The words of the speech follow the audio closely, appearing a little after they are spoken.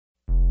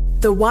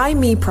The Why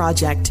Me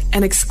Project,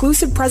 an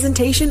exclusive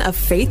presentation of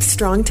Faith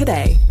Strong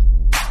Today.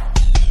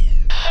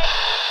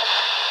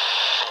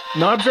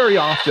 Not very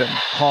often,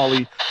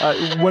 Holly.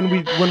 When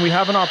we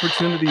have an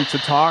opportunity to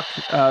talk,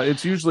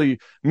 it's usually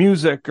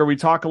music, or we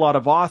talk a lot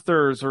of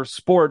authors or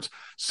sports.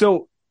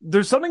 So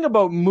there's something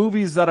about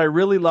movies that I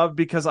really love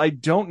because I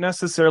don't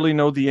necessarily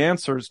know the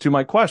answers to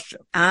my question.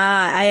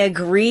 I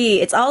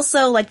agree. It's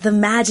also like the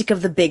magic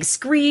of the big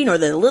screen or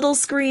the little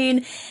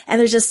screen, and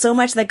there's just so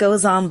much that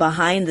goes on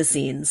behind the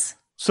scenes.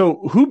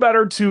 So who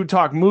better to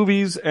talk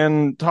movies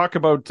and talk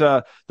about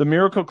the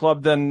Miracle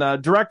Club than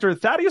director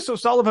Thaddeus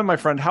O'Sullivan, my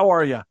friend? How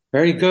are you?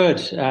 Very good.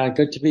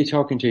 Good to be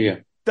talking to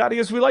you.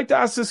 Thaddeus, we like to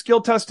ask this skill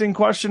testing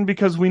question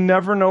because we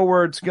never know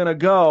where it's going to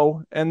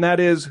go. And that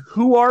is,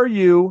 who are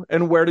you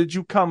and where did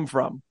you come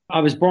from?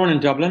 I was born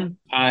in Dublin.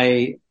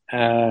 I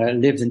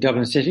lived in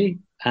Dublin City,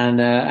 and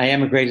I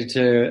emigrated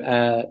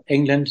to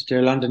England,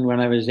 to London when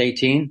I was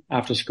 18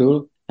 after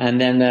school.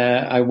 And then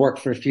I worked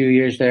for a few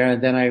years there,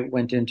 and then I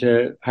went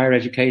into higher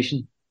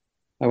education.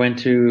 I went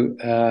to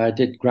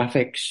did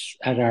graphics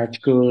at art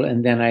school,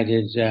 and then I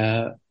did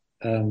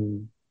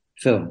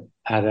film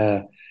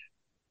at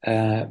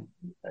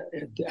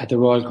the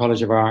Royal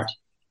College of Art.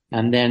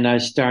 And then I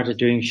started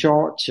doing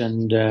shorts,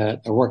 and I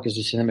worked as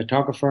a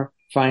cinematographer.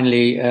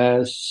 Finally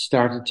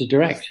started to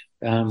direct.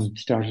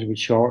 Started with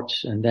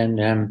shorts, and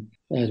then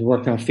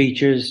worked on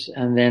features,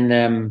 and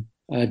then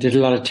did a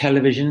lot of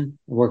television.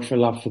 Worked for a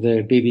lot for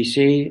the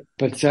BBC.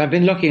 But I've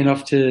been lucky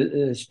enough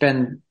to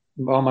spend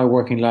all my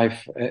working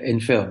life in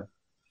film.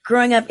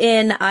 Growing up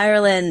in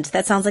Ireland,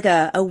 that sounds like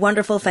a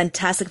wonderful,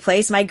 fantastic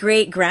place. My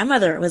great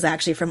grandmother was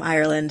actually from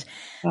Ireland.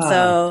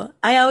 So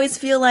I always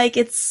feel like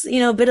it's,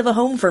 a bit of a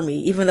home for me,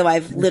 even though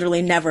I've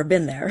literally never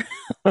been there.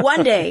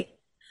 One day.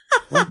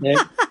 One day.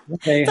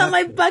 It's on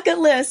my bucket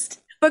list.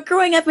 But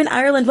growing up in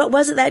Ireland, what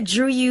was it that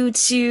drew you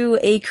to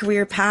a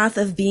career path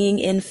of being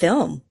in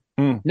film?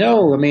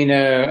 No, I mean,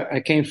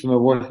 I came from a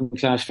working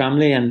class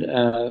family, and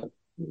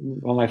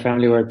all my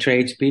family were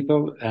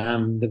tradespeople.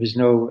 There was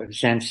no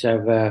sense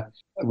of a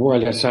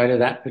world outside of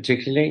that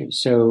particularly.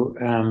 So,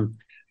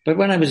 but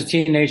when I was a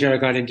teenager, I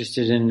got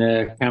interested in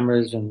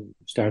cameras and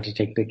started to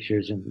take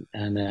pictures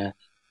and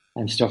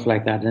stuff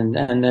like that,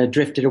 and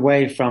drifted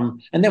away from.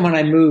 And then when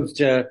I moved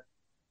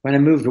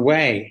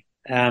away,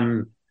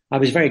 I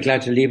was very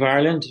glad to leave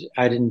Ireland.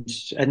 I didn't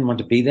want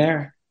to be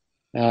there.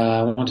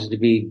 I wanted to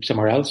be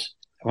somewhere else.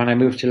 When I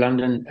moved to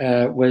London,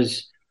 it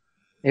was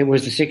the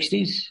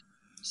 60s.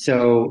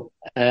 So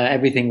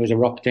everything was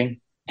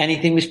erupting.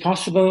 Anything was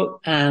possible,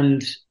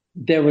 and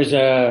there was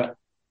an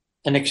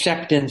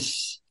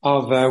acceptance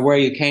of where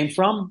you came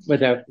from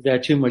without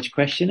too much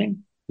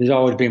questioning. There's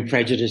always been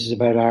prejudices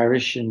about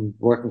Irish and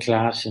working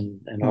class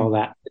and all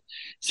that.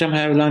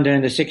 Somehow London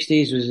in the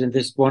 60s was in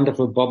this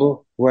wonderful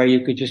bubble where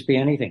you could just be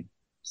anything.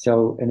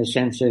 So in a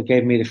sense, it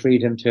gave me the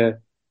freedom to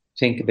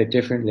think a bit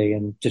differently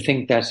and to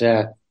think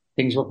that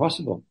things were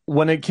possible.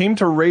 When it came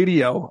to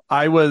radio,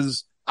 I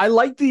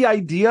liked the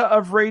idea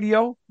of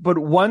radio, but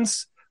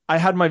once I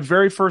had my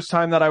very first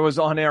time that I was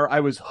on air,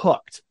 I was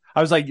hooked.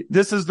 I was like,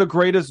 this is the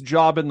greatest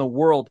job in the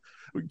world.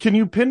 Can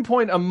you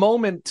pinpoint a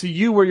moment to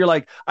you where you're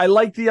like, I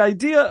like the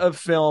idea of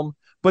film,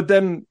 but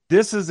then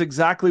this is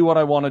exactly what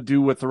I want to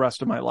do with the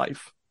rest of my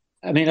life?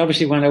 I mean,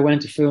 obviously, when I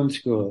went to film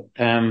school,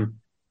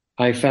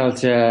 I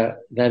felt that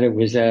it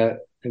was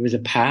a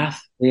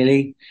path,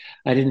 really.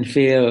 I didn't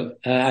feel,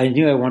 I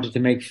knew I wanted to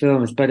make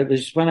films, but it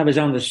was when I was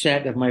on the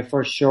set of my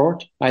first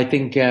short, I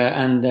think,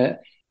 and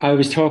I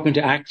was talking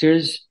to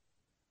actors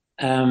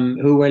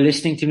who were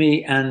listening to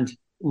me, and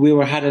we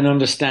had an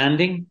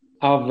understanding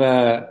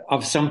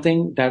of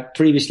something that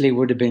previously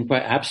would have been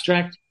quite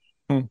abstract.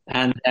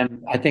 And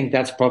I think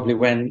that's probably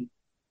when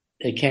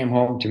it came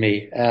home to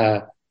me.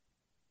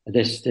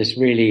 This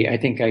really, I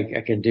think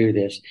I can do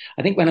this.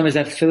 I think when I was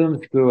at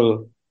film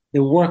school,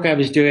 the work I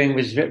was doing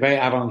was very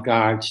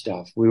avant-garde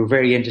stuff. We were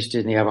very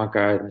interested in the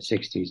avant-garde in the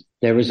 60s.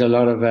 There was a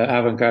lot of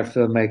avant-garde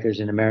filmmakers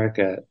in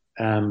America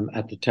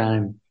at the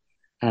time,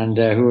 and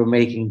who were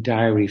making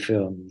diary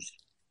films,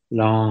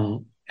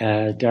 long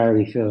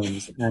diary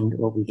films, and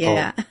what we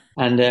call.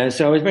 And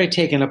so I was very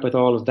taken up with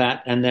all of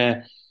that.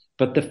 And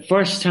but the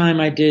first time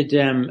I did,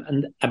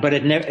 but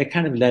it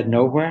kind of led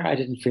nowhere. I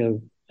didn't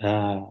feel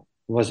it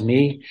was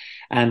me.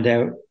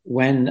 And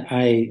when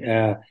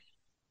I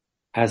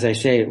as I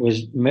say, it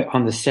was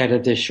on the set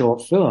of this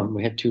short film.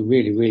 We had two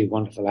really, really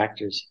wonderful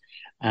actors,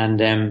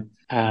 and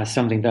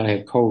something that I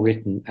had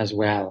co-written as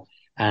well.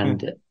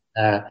 And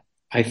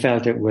I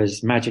felt it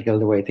was magical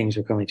the way things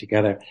were coming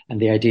together, and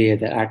the idea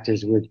that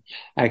actors would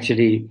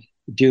actually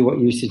do what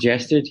you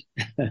suggested.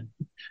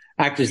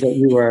 Actors that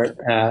you were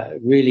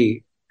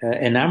really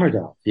enamored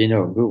of,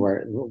 who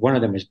were, one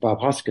of them was Bob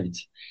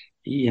Hoskins.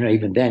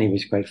 Even then he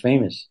was quite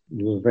famous.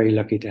 We were very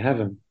lucky to have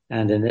him.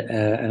 And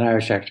an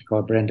Irish actor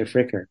called Brenda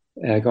Fricker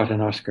got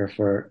an Oscar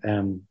for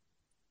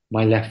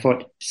My Left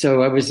Foot.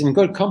 So I was in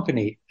good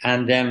company,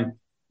 and I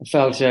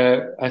felt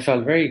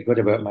very good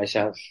about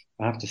myself,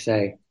 I have to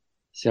say.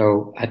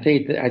 So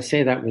I'd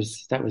say that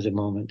was a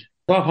moment.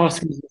 Bob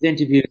Hoskins was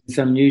interviewed in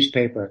some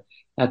newspaper,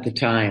 at the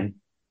time,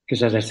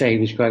 because as I say, he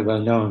was quite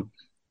well known.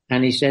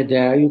 And he said,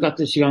 we've got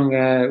this young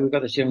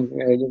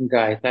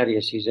guy,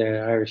 Thaddeus, he's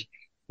Irish.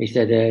 He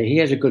said, he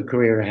has a good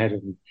career ahead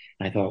of him.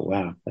 I thought,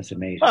 wow, that's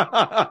amazing.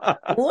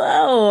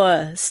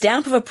 Whoa,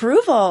 stamp of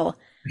approval.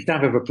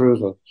 Stamp of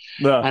approval.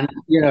 Yeah. And,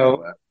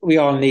 we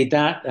all need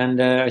that,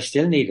 and I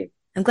still need it.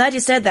 I'm glad you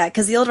said that,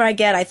 because the older I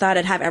get, I thought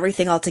I'd have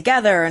everything all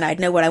together and I'd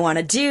know what I want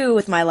to do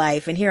with my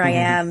life. And here I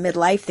am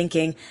midlife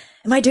thinking,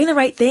 am I doing the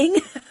right thing?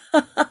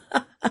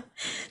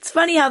 It's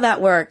funny how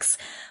that works.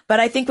 But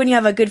I think when you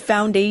have a good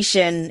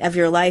foundation of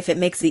your life, it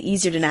makes it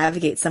easier to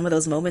navigate some of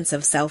those moments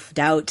of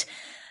self-doubt.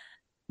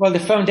 Well, the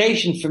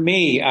foundation for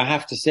me, I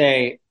have to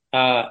say,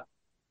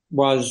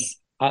 was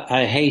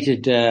I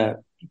hated I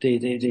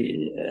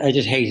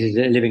just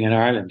hated living in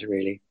Ireland,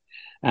 really,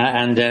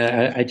 and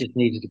I just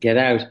needed to get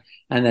out,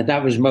 and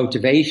that was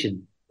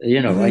motivation.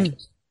 I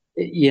just,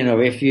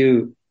 if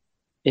you're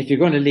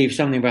going to leave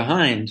something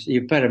behind,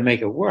 you better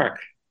make it work,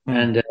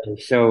 and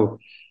so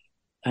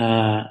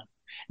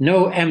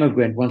no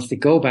immigrant wants to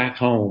go back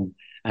home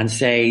and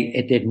say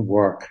it didn't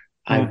work.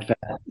 I've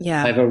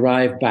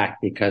arrived back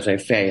because I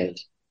failed.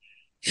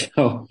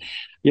 So,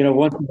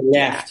 once I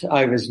left,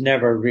 I was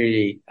never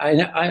really,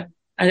 I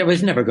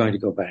was never going to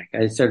go back.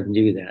 I sort of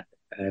knew that.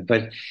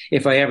 But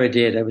if I ever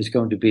did, I was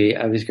going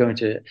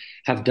to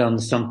have done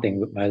something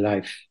with my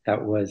life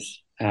that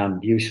was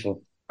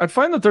useful. I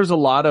find that there's a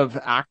lot of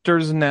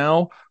actors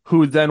now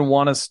who then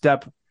want to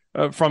step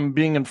from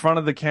being in front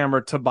of the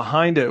camera to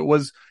behind it.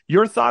 Was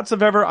your thoughts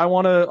of ever, I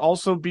want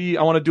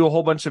to do a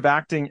whole bunch of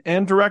acting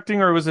and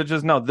directing, or was it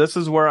just, no, this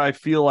is where I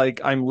feel like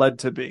I'm led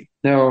to be?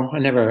 No, I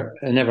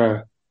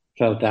never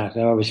felt that.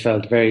 I always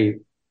felt very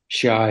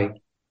shy.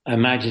 I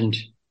imagined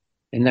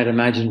in that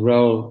imagined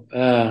role,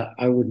 I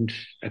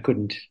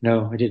couldn't.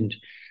 No, I didn't.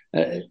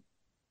 I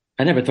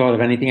never thought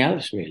of anything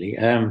else really.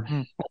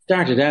 I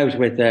started out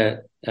with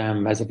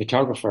as a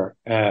photographer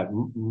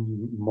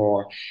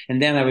more,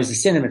 and then I was a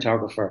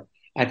cinematographer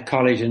at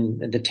college,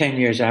 and the 10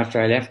 years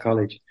after I left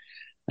college,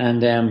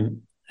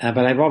 and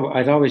but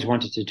I'd always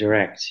wanted to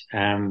direct,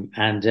 and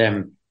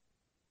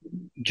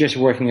just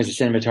working as a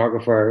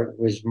cinematographer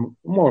was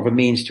more of a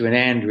means to an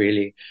end,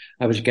 really.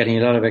 I was getting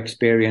a lot of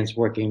experience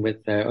working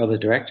with other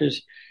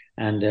directors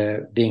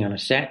and being on a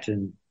set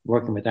and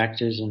working with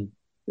actors and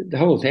the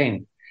whole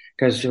thing.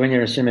 Because when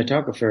you're a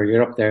cinematographer,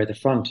 you're up there at the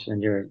front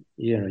and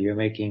you're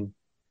making,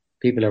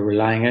 people are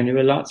relying on you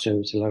a lot. So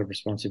it's a lot of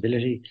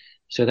responsibility.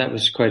 So that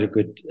was quite a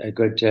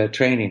good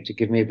training to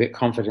give me a bit of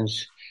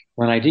confidence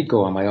when I did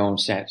go on my own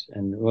set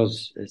and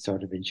was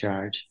sort of in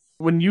charge.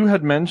 When you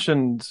had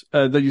mentioned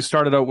that you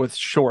started out with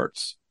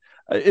shorts,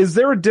 is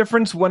there a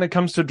difference when it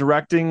comes to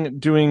directing,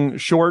 doing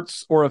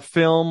shorts or a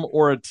film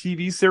or a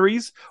TV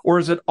series, or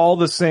is it all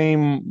the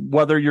same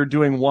whether you're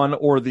doing one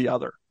or the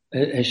other?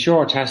 A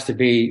short has to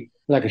be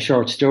like a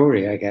short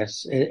story, I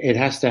guess. It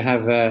has to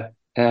have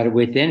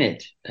within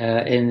it,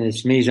 in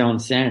its mise en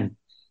scène,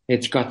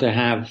 it's got to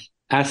have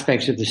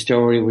aspects of the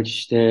story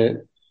which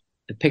the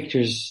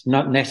picture's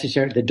not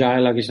necessary, the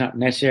dialogue is not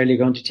necessarily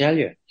going to tell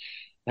you.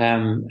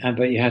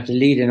 But you have to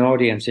lead an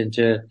audience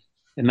into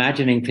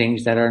imagining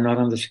things that are not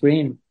on the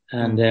screen,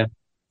 and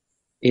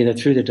either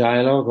through the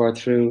dialogue or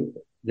through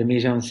the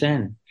mise en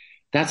scène.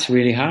 That's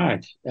really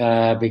hard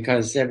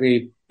because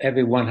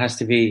everyone has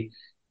to be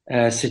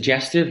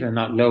suggestive and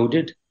not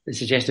loaded,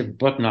 suggestive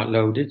but not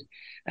loaded,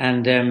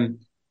 and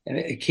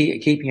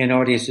keeping an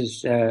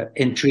audience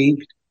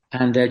intrigued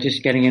and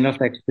just getting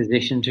enough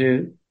exposition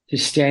to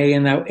stay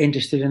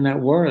interested in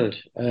that world.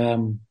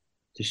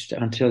 Just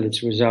until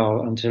it's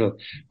resolved, until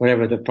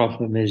whatever the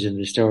problem is in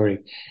the story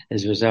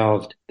is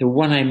resolved. The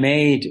one I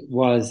made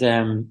was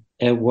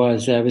it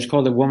was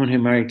called The Woman Who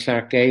Married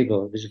Clark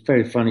Gable. It was a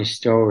very funny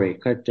story,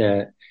 quite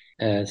a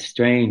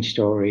strange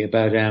story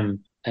about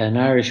an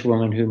Irish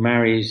woman who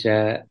marries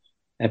a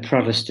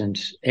Protestant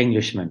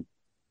Englishman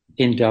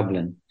in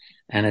Dublin,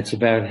 and it's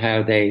about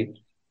how they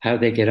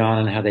get on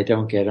and how they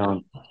don't get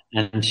on.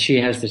 And she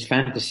has this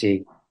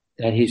fantasy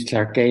that he's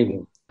Clark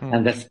Gable.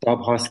 And that's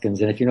Bob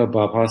Hoskins. And if you know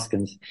Bob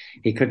Hoskins,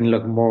 he couldn't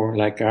look more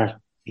like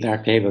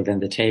Clark Gable than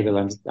the table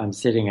I'm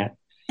sitting at.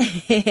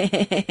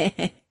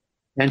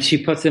 And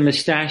she puts a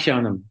moustache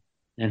on him.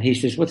 And he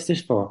says, "What's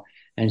this for?"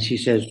 And she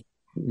says,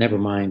 "Never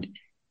mind.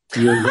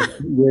 You'll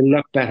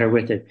look better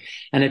with it."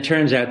 And it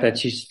turns out that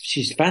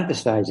she's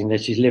fantasizing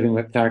that she's living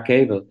with Clark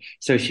Gable.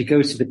 So she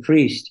goes to the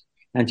priest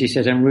and she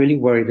says, "I'm really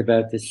worried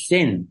about the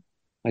sin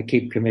I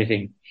keep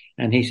committing."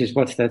 And he says,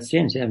 "What's that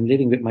sin?" She says, "I'm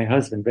living with my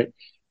husband, but..."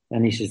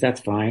 And he says,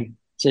 "That's fine."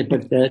 Said,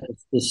 "But the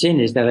sin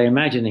is that I'm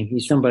imagining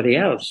he's somebody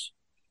else."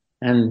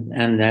 And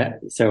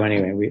so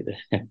anyway,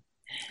 it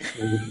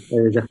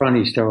was a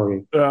funny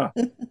story. Yeah.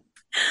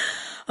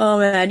 Oh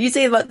man, you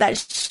say about that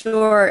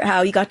short,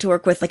 how you got to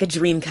work with like a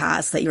dream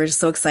cast, that you were just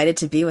so excited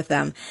to be with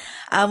them.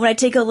 When I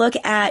take a look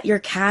at your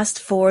cast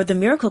for The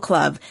Miracle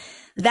Club,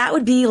 that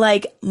would be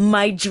like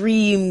my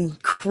dream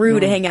crew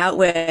to hang out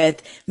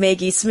with.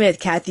 Maggie Smith,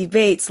 Kathy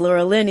Bates,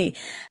 Laura Linney.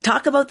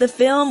 Talk about the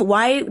film.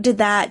 Why did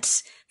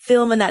that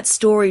film and that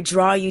story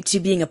draw you to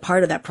being a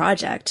part of that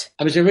project?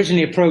 I was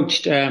originally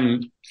approached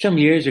some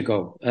years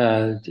ago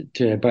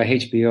by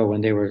HBO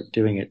when they were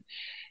doing it,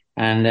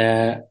 and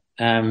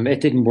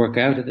it didn't work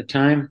out at the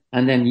time.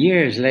 And then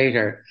years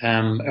later,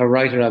 a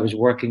writer I was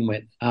working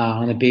with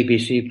on a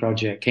BBC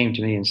project came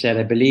to me and said,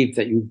 "I believe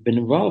that you've been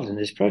involved in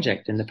this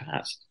project in the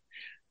past.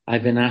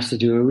 I've been asked to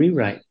do a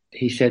rewrite."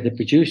 He said, "The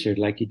producer would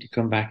like you to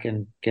come back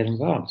and get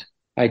involved."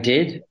 I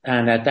did.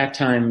 And at that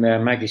time,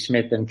 Maggie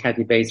Smith and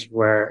Kathy Bates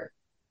were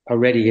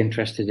already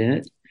interested in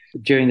it.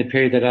 During the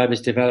period that I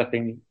was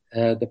developing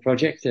the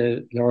project,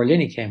 Laura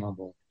Linney came on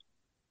board.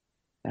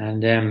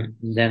 And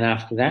then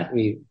after that,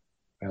 we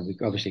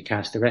obviously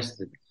cast the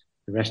rest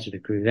of the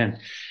crew then.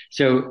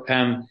 So,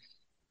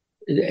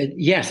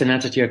 yes, in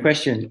answer to your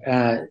question,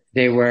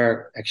 they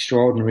were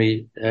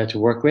extraordinary to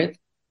work with.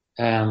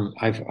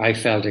 I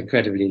felt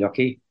incredibly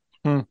lucky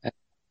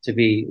to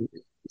be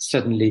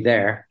suddenly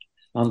there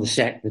on the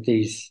set with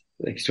these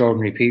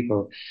extraordinary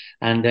people,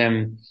 and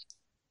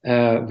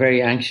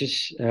very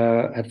anxious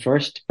at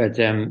first, but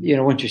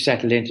once you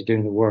settle into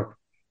doing the work,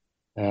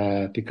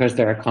 because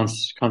they're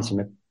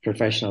consummate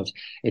professionals,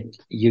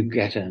 you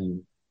get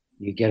on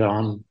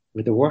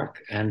with the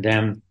work, and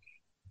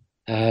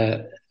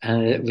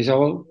it was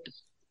all,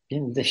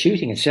 the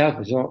shooting itself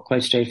was all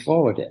quite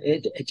straightforward.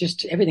 It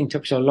just, everything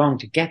took so long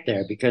to get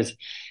there because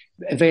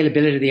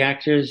availability of the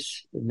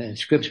actors, the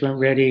scripts weren't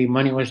ready,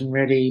 money wasn't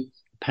ready,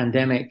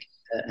 pandemic,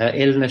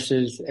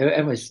 illnesses.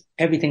 It was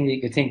everything that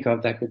you could think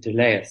of that could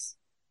delayed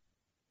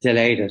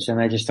us.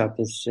 And I just thought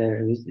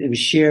it was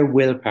sheer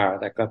willpower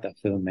that got that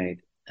film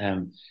made.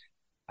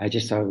 I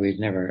just thought we'd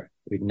never.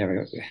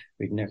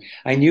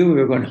 I knew we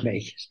were going to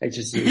make it. I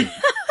just didn't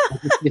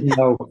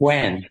know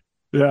when.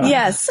 Yeah.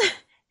 Yes.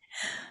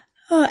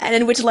 Oh, and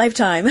in which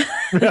lifetime?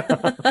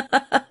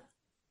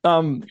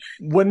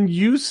 When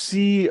you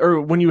see,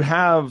 or when you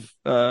have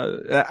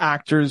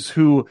actors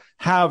who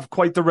have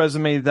quite the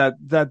resume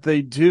that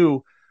they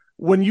do,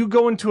 when you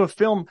go into a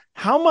film,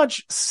 how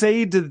much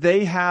say do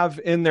they have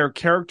in their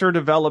character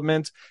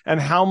development, and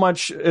how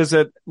much is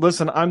it,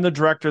 listen, I'm the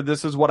director,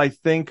 this is what I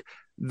think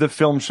the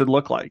film should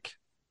look like?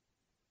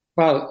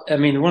 Well, I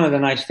mean, one of the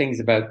nice things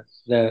about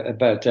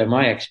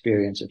my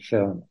experience of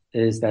film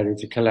is that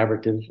it's a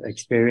collaborative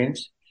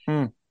experience.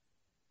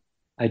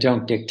 I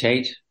don't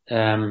dictate.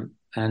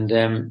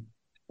 And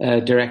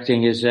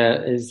directing is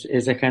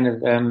a kind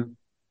of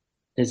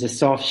is a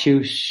soft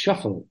shoe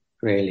shuffle,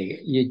 really.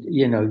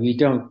 You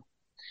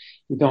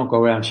don't go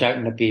around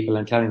shouting at people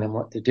and telling them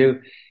what to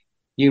do.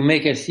 You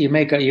make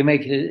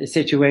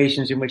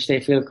situations in which they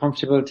feel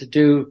comfortable to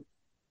do,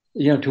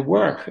 to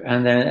work,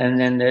 and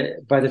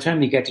then by the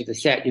time you get to the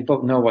set, you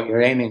both know what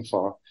you're aiming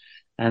for,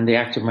 and the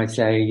actor might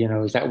say,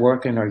 is that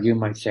working, or you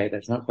might say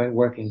that's not quite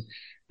working.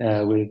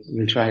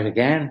 We'll try it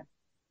again.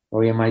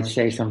 Or you might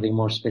say something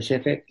more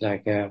specific,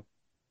 like, it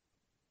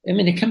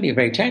can be a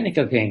very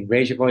technical thing.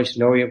 Raise your voice,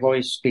 lower your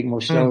voice, speak more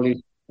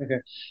slowly.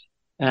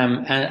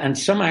 And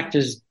some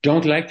actors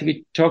don't like to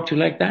be talked to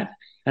like that.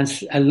 And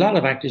a lot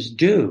of actors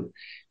do.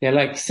 They're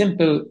like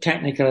simple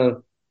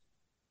technical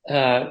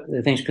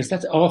things, because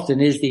that often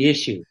is the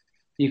issue.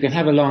 You can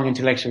have a long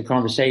intellectual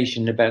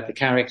conversation about the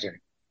character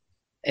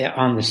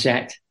on the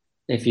set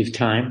if you've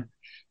time.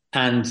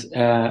 And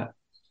that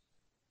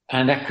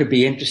could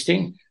be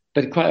interesting.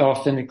 But quite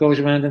often it goes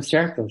around in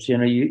circles.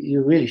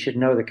 You really should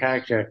know the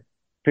character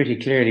pretty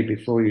clearly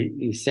before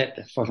you set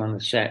the foot on the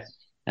set.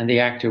 And the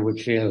actor would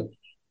feel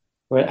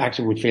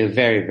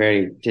very,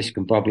 very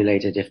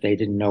discombobulated if they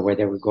didn't know where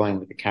they were going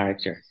with the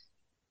character.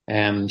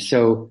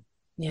 So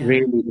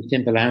really the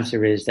simple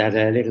answer is that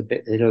a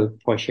little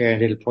push here, a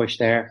little push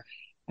there.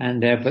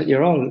 And, but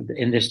you're all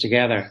in this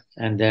together.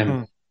 And,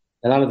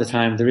 a lot of the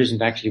time there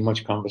isn't actually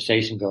much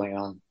conversation going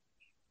on,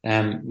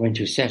 when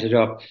you set it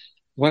up.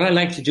 What I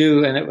like to do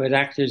with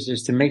actors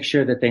is to make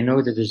sure that they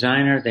know the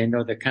designer, they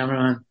know the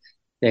cameraman,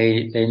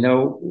 they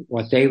know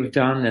what they've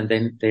done, and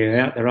then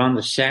they're on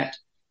the set,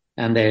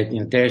 and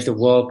there's the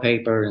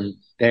wallpaper, and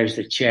there's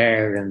the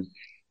chair, and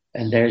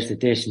there's the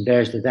this, and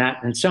there's the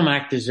that. And some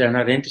actors are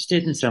not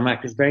interested, and some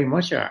actors very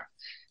much are.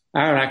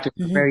 Our actors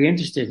are very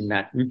interested in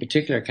that. In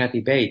particular, Kathy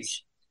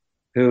Bates,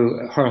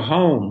 who her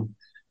home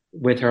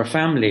with her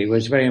family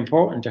was very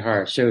important to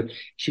her. So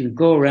she would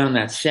go around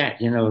that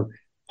set,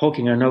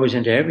 poking her nose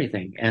into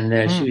everything. And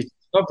she was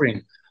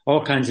discovering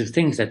all kinds of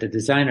things that the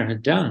designer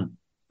had done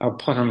or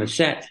put on the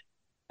set.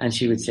 And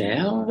she would say,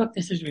 "Oh, look,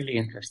 this is really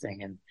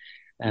interesting."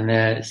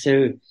 And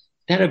so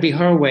that would be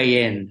her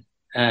way in.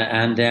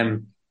 And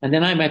then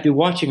I might be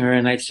watching her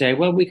and I'd say,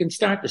 "Well, we can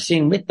start the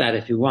scene with that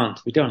if you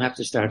want. We don't have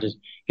to start it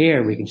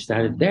here. We can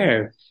start it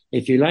there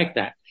if you like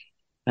that."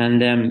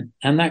 And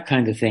that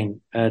kind of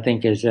thing, I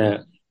think, is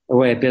a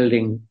way of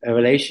building a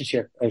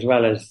relationship as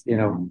well as,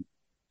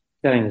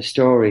 telling the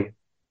story.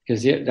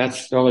 Because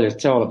that's all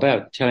it's all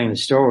about, telling the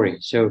story.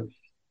 So,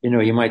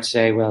 you might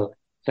say, "Well,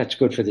 that's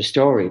good for the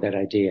story, that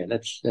idea.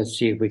 Let's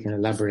see if we can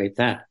elaborate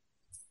that."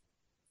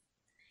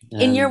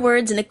 In your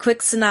words, in a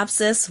quick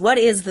synopsis, what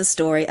is the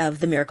story of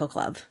the Miracle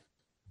Club?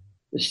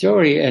 The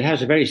story, it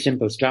has a very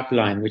simple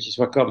strapline, which is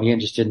what got me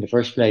interested in the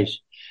first place.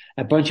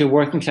 A bunch of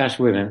working class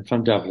women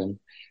from Dublin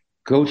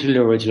go to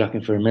Lourdes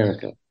looking for a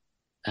miracle.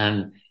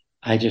 And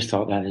I just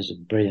thought that is a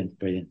brilliant,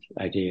 brilliant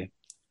idea.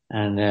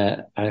 And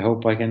I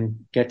hope I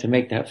can get to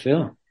make that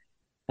film.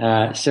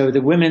 So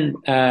the women,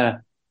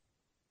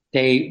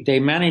 they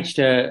managed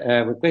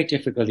to, with great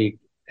difficulty,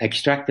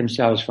 extract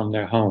themselves from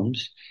their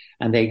homes,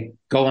 and they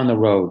go on the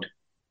road.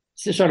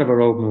 It's a sort of a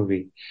road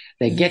movie.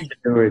 They get to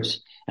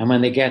Lourdes, and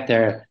when they get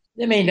there,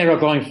 I mean, they're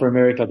going for a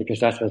miracle because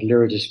that's what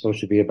Lourdes is supposed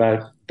to be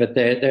about. But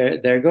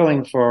they're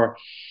going for,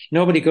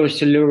 nobody goes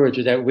to Lourdes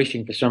without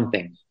wishing for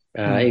something,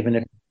 even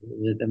if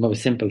the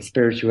most simple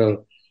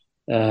spiritual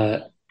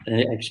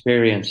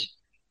experience.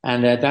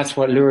 And that's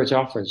what Lourdes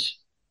offers,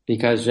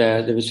 because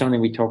there was something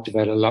we talked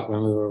about a lot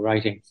when we were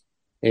writing,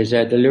 is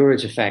the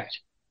Lourdes effect.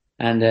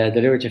 And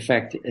the Lourdes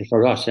effect,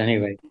 for us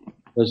anyway,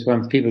 was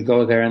when people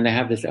go there and they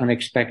have this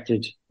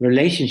unexpected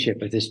relationship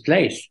with this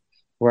place,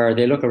 where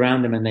they look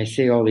around them and they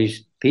see all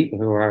these people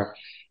who are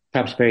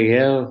perhaps very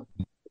ill,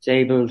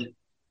 disabled,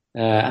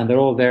 and they're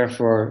all there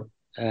for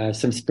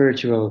some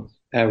spiritual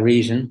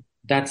reason.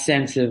 That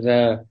sense of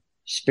the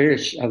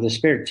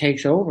spirit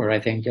takes over, I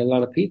think, a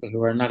lot of people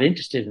who are not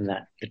interested in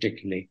that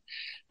particularly,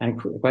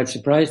 and quite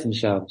surprise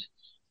themselves.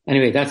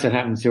 Anyway, that's what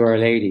happens to Our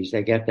Ladies.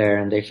 They get there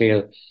and they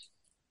feel,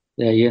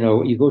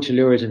 you go to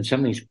Lourdes and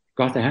something's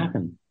got to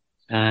happen.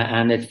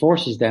 And it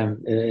forces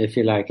them, if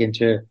you like,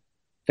 into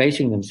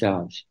facing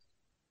themselves.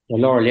 The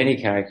Laura Linney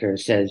character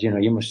says,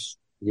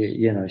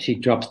 she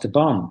drops the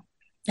bomb.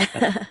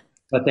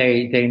 But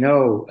they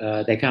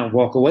know they can't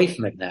walk away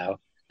from it now.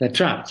 They're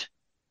trapped.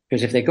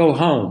 Because if they go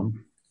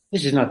home,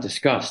 this is not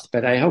discussed,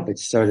 but I hope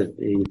it's sort of,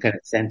 you kind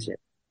of sense it.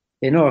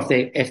 They know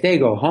if they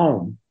go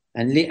home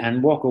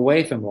and walk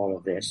away from all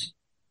of this,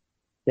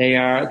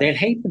 they'll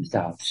hate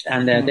themselves,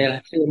 and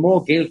they'll feel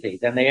more guilty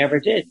than they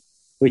ever did,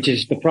 which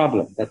is the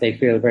problem, that they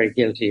feel very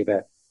guilty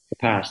about the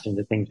past and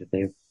the things that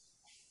they've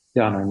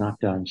done or not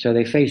done. So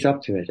they face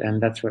up to it,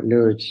 and that's what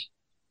Lourdes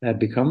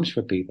becomes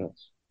for people.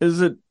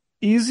 Is it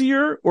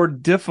easier or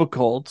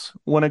difficult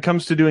when it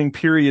comes to doing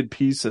period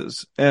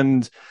pieces,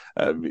 and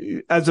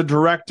as a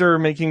director,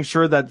 making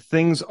sure that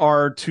things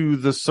are to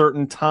the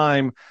certain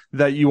time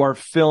that you are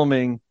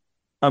filming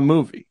a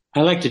movie? I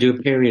like to do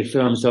period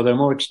films, though they're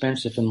more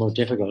expensive and more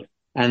difficult.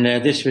 And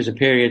this was a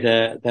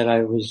period that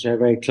I was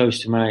very close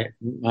to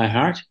my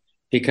heart,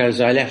 because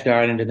I left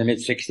Ireland in the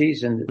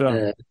mid-60s and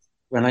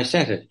when I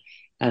set it.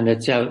 And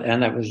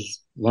that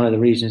was one of the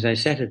reasons I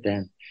set it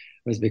then,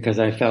 was because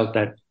I felt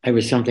that it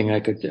was something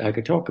I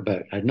could talk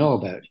about, I'd know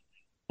about,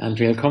 and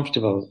feel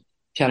comfortable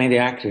telling the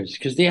actors.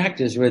 Because the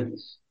actors would,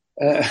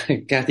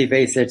 Kathy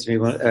Bates said to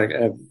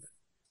me,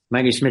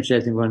 Maggie Smith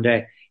said to me one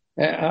day,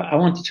 I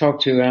want to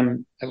talk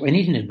to, we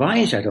need an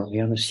advisor, don't we,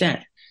 on the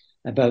set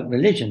about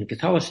religion,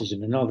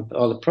 Catholicism, and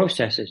all the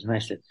processes. And I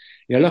said,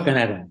 you're looking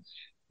at him,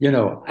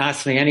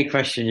 ask me any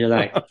question you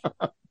like.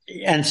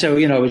 And so,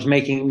 it was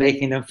making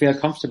them feel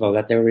comfortable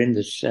that they were in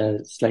this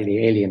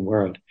slightly alien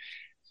world,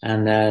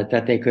 and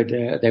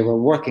that they were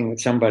working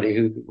with somebody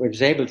who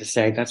was able to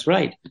say, that's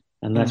right,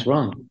 and that's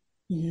wrong.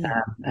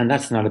 Yeah. And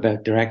that's not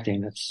about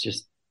directing. That's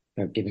just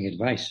about giving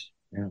advice.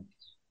 Yeah.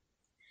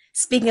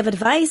 Speaking of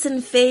advice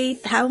and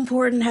faith, how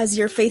important has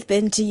your faith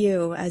been to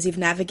you as you've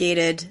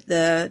navigated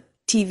the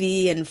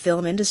TV and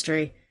film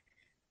industry?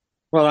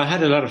 Well, I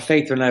had a lot of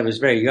faith when I was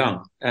very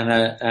young, and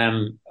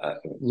I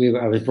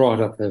was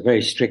brought up a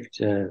very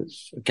strict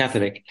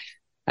Catholic,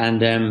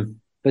 and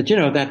but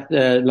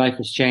that life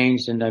has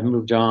changed, and I've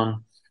moved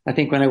on. I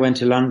think when I went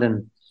to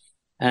London,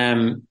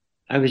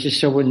 I was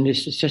just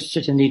it's just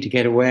such a need to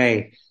get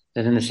away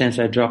that, in a sense,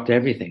 I dropped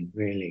everything.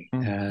 Really,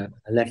 I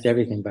left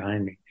everything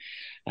behind me.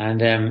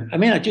 And,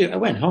 I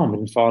went home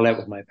and didn't fall out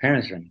with my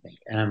parents or anything.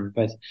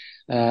 But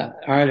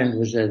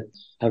Ireland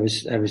I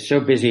was so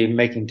busy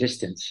making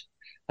distance.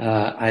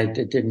 I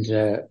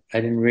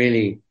didn't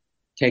really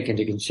take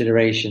into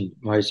consideration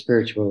my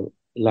spiritual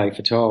life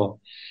at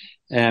all.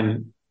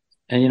 And,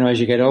 as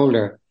you get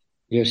older,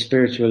 your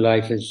spiritual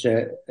life is,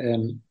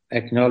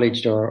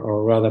 acknowledged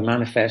or rather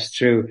manifest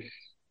through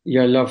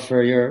your love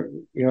for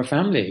your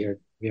family,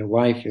 your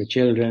wife, your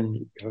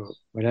children, or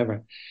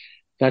whatever.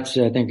 That's,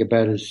 I think,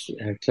 about as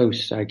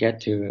close I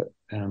get to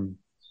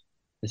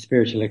a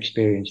spiritual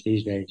experience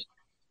these days.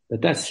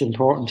 But that's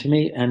important to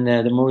me. And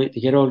the more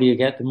you get older you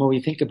get, the more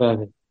you think about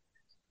it.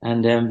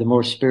 And the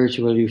more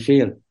spiritual you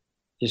feel.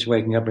 Just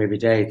waking up every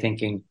day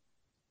thinking,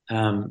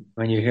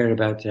 when you hear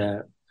about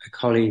a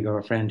colleague or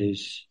a friend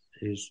who's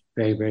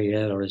very, very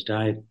ill or has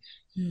died,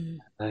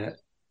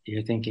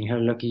 you're thinking how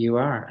lucky you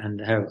are, and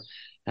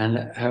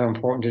how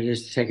important it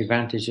is to take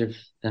advantage of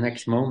the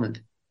next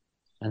moment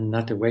and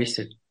not to waste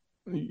it.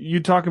 You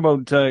talk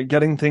about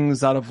getting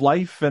things out of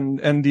life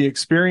and the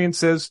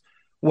experiences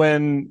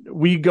when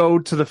we go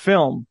to the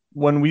film,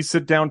 when we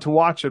sit down to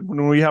watch it,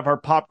 when we have our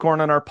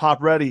popcorn and our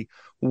pop ready.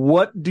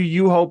 What do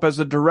you hope as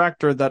a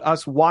director that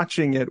us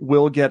watching it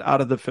will get out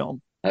of the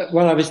film?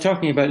 Well, I was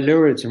talking about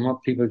Lourdes and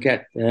what people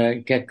get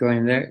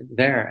going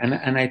there,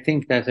 and I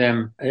think that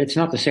it's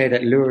not to say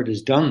that Lourdes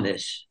has done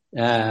this,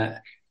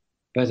 but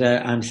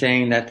I'm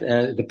saying that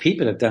the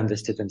people have done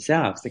this to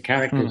themselves, the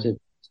characters have done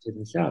this to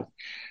themselves.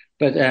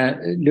 But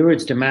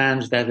Lourdes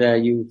demands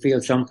that you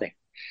feel something,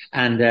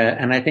 and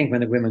I think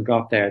when the women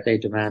got there, they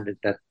demanded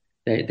that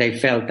they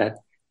felt that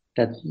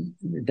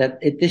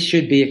this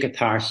should be a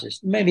catharsis.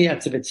 Maybe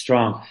that's a bit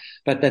strong,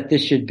 but that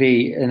this should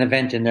be an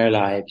event in their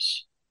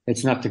lives.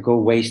 It's not to go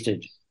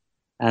wasted,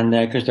 and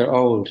because they're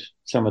old,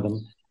 some of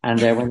them, and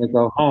when they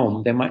go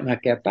home, they might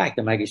not get back.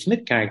 The Maggie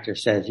Smith character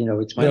says,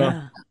 it's my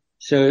life.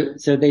 So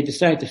they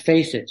decide to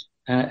face it,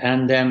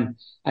 and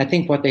I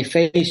think what they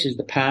face is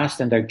the past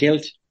and their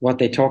guilt. What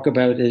they talk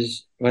about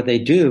is what they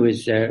do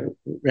is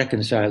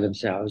reconcile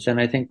themselves,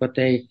 and I think what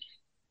they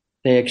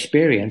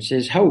experience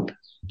is hope.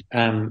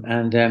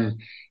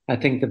 I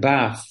think the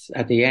baths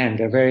at the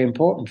end are very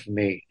important for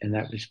me in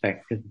that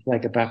respect, because it's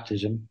like a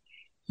baptism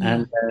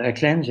and a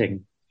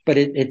cleansing. But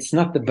it's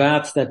not the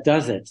baths that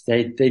does it.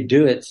 They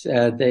do it.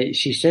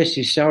 She says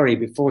she's sorry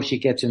before she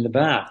gets in the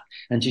bath,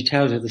 and she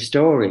tells her the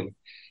story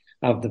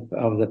of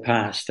the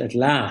past. At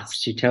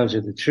last, she tells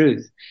her the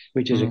truth,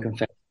 which is a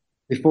confession,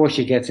 before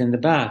she gets in the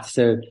bath.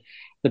 So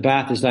the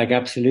bath is like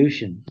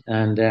absolution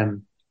and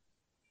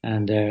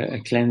a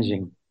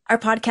cleansing. Our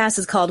podcast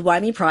is called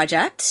Why Me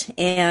Project.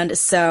 And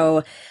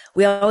so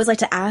we always like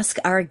to ask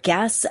our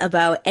guests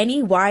about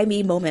any why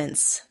me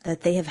moments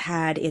that they have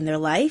had in their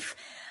life.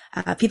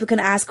 People can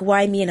ask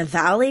why me in a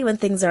valley when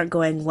things aren't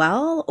going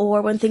well,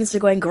 or when things are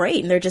going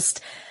great and they're just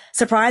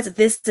surprised that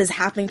this is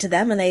happening to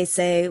them and they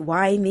say,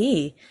 why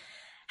me?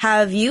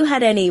 Have you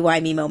had any why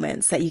me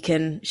moments that you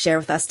can share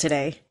with us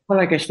today? Well,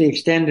 I guess the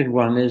extended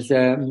one is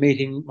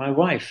meeting my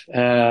wife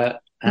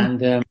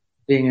and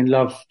being in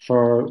love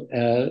for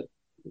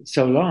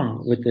so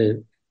long with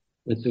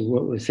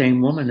the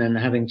same woman and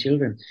having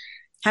children.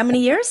 How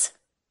many years?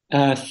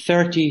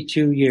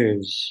 32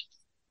 years.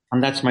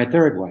 And that's my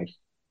third wife.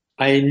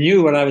 I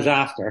knew what I was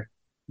after.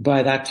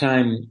 By that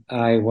time,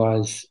 I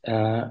was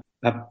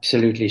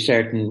absolutely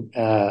certain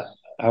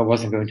I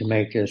wasn't going to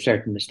make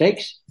certain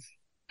mistakes.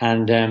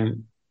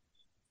 And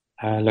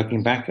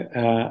looking back,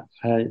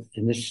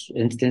 in this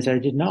instance, I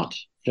did not.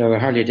 So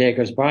hardly a day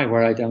goes by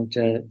where I don't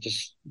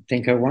just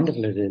think how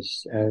wonderful it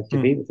is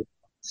to be with it.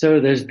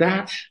 So there's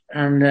that,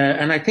 and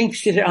I think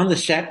sitting on the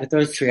set with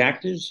those three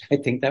actors, I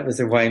think that was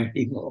a why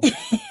me moment.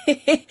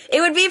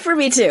 It would be for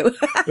me too.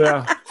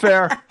 Yeah,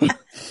 fair.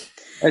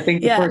 I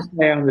think the first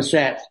day on the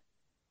set,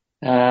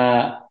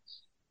 the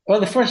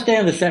first day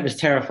on the set was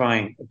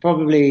terrifying.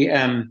 Probably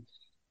 2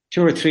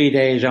 or 3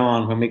 days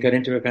on, when we got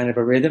into a kind of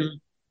a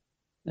rhythm,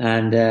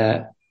 and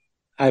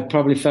I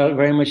probably felt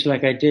very much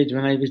like I did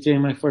when I was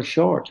doing my first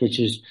short, which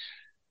is,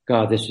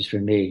 God, this is for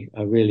me.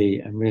 I'm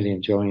really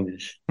enjoying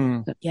this.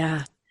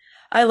 Yeah.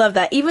 I love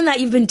that. Even that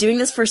you've been doing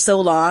this for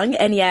so long,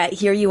 and yet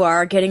here you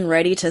are getting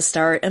ready to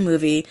start a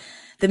movie,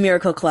 The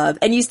Miracle Club,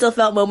 and you still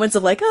felt moments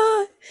of like,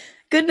 oh,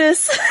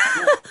 goodness.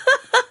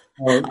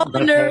 All the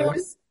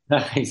nerves.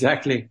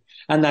 Exactly.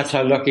 And that's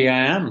how lucky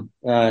I am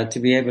to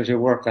be able to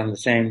work on the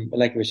same,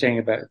 like we were saying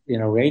about,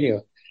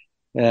 radio,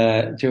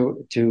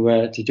 to do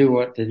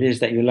what it is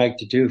that you like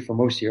to do for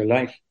most of your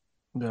life.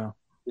 Yeah.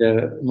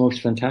 The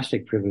most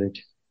fantastic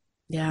privilege.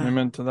 Yeah.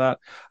 Amen to that.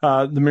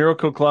 The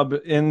Miracle Club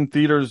in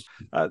theaters.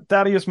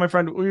 Thaddeus, my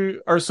friend, we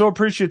are so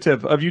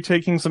appreciative of you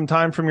taking some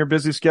time from your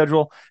busy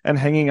schedule and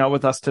hanging out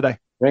with us today.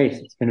 Great.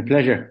 It's been a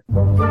pleasure.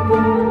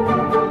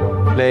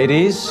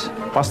 Ladies,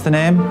 what's the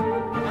name?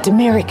 The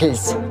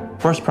Miracles.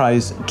 First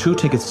prize, 2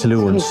 tickets to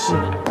Lourdes.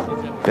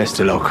 Best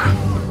of luck.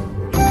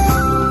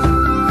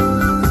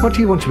 What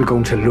do you want to be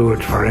going to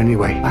Lourdes for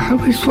anyway? I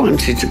always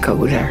wanted to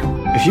go there.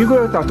 If you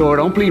go out that door,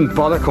 don't bleeding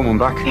bother coming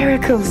back.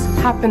 Miracles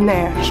happen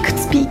there. He could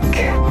speak.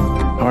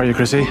 How are you,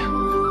 Chrissy?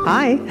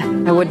 Hi.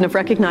 I wouldn't have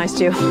recognized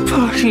you.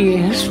 40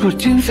 years would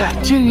do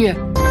that to you.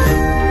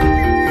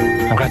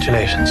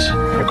 Congratulations.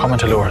 You're coming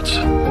to Lourdes.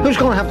 Who's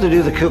going to have to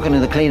do the cooking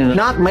and the cleaning?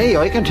 Not me,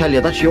 I can tell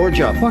you. That's your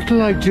job.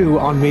 What'll I do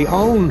on me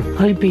own?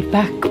 I'll be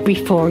back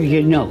before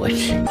you know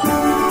it.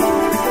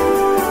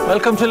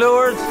 Welcome to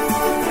Lourdes.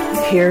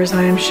 Here's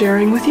I am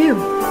sharing with you.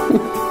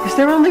 Is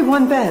there only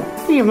one bed?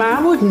 Your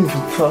ma wouldn't be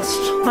fussed.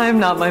 I am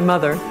not my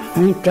mother.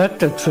 Ain't that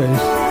the truth?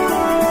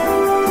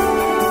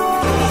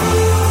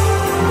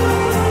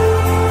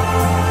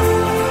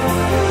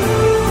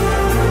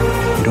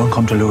 You don't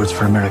come to Lourdes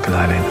for a miracle,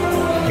 Eileen.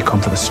 You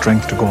come for the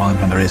strength to go on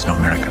when there is no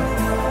miracle.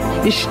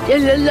 You're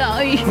still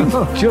alive.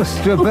 Oh,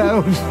 just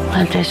about.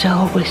 Well, there's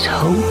always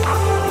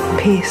hope.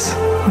 Peace.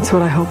 That's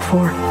what I hope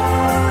for.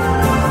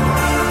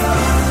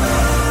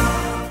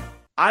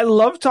 I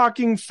love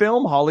talking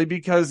film, Holly,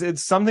 because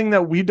it's something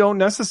that we don't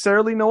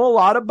necessarily know a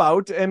lot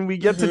about, and we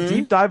get to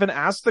deep dive and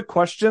ask the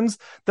questions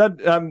that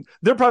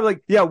they're probably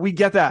like, yeah, we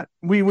get that.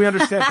 We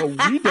understand,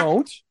 but we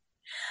don't.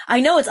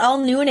 I know, it's all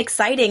new and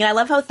exciting. And I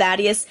love how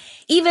Thaddeus,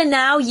 even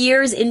now,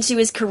 years into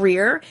his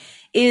career,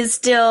 is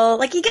still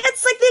like, he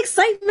gets like the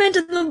excitement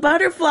and the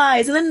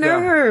butterflies and the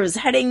nerves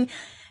heading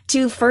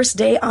to first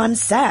day on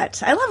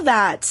set. I love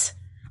that.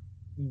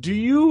 Do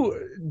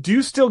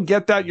you still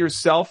get that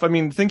yourself? I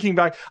mean, thinking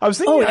back, I was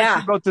thinking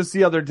actually about this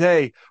the other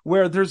day,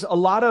 where there's a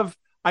lot of,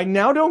 I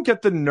now don't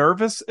get the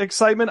nervous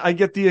excitement. I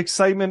get the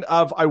excitement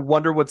of, I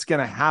wonder what's going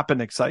to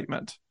happen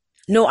excitement.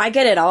 No, I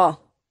get it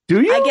all.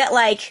 Do you? I get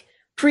like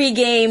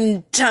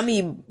pre-game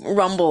tummy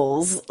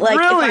rumbles. Like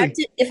really?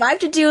 if I have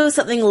to do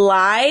something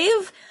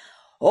live,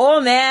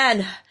 oh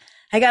man,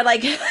 I got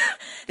like,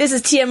 this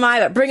is TMI,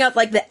 but bring up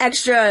like the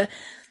extra,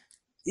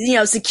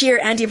 secure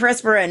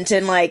antiperspirant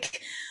and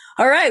like,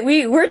 all right,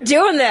 we're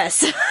doing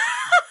this. And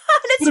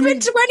it's been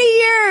 20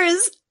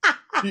 years.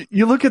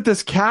 You look at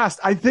this cast.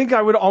 I think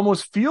I would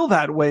almost feel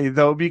that way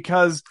though,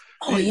 because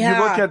you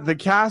look at the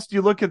cast,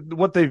 you look at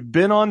what they've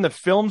been on, the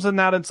films and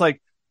that, it's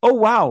like, oh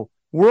wow,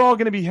 we're all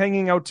going to be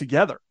hanging out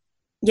together.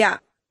 Yeah.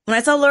 When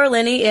I saw Laura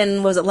Linney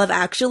in, was it Love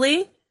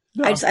Actually?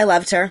 Yeah. I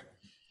loved her.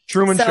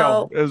 Truman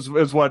Show is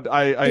what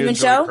I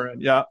enjoyed her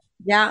in. Yeah.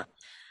 Yeah.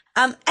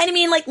 And I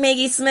mean, like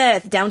Maggie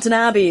Smith, Downton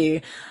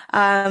Abbey,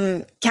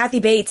 Kathy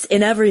Bates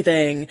in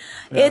Everything.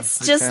 Yeah,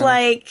 it's just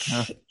like,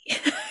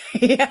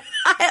 yeah.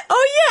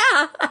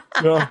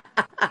 Yeah.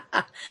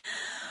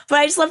 But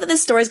I just love that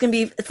this story is going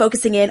to be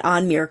focusing in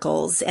on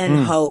miracles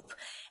and hope.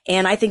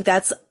 And I think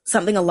that's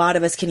something a lot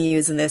of us can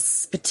use in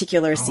this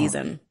particular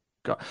season.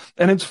 God.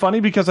 And it's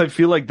funny because I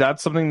feel like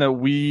that's something that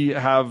we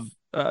have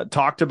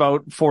talked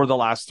about for the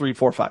last 3,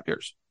 4, 5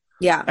 years.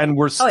 Yeah. And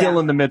we're still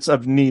in the midst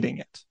of needing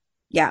it.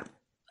 Yeah,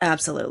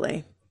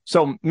 absolutely.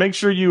 So make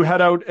sure you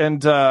head out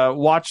and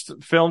watch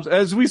films.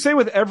 As we say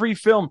with every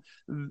film,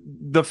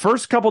 the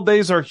first couple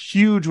days are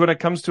huge when it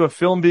comes to a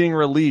film being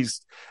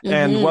released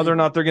and whether or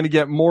not they're going to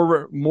get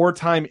more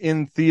time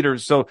in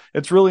theaters. So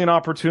it's really an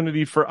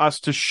opportunity for us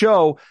to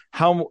show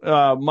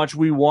how much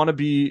we want to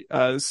be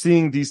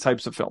seeing these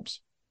types of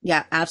films.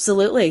 Yeah,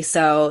 absolutely.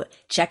 So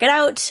check it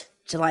out,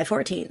 July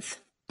 14th.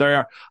 There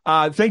you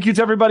are. Thank you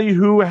to everybody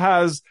who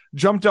has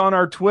jumped on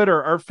our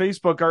Twitter, our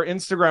Facebook, our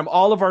Instagram,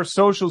 all of our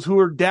socials, who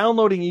are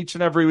downloading each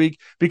and every week,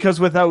 because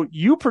without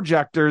you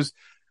projectors,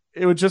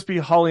 it would just be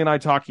Holly and I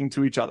talking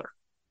to each other.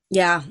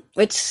 Yeah,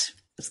 which,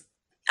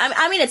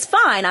 I mean, it's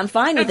fine. I'm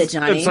fine with it,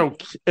 Johnny.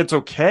 It's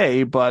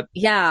okay, but...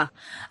 Yeah.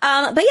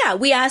 But yeah,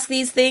 we ask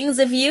these things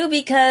of you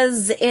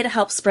because it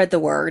helps spread the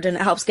word and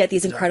it helps get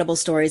these incredible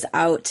stories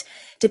out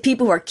to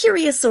people who are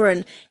curious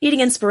or needing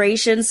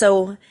inspiration.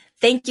 So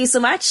thank you so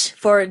much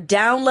for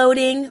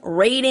downloading,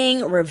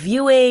 rating,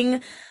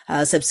 reviewing,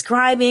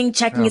 subscribing,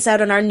 checking us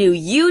out on our new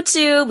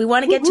YouTube. We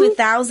want to get to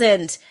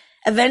 1,000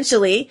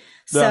 eventually.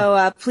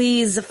 So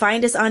please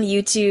find us on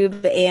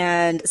YouTube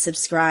and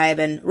subscribe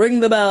and ring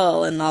the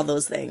bell and all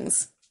those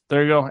things.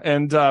 There you go.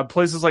 And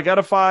places like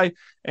Edify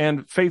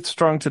and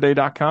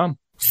faithstrongtoday.com.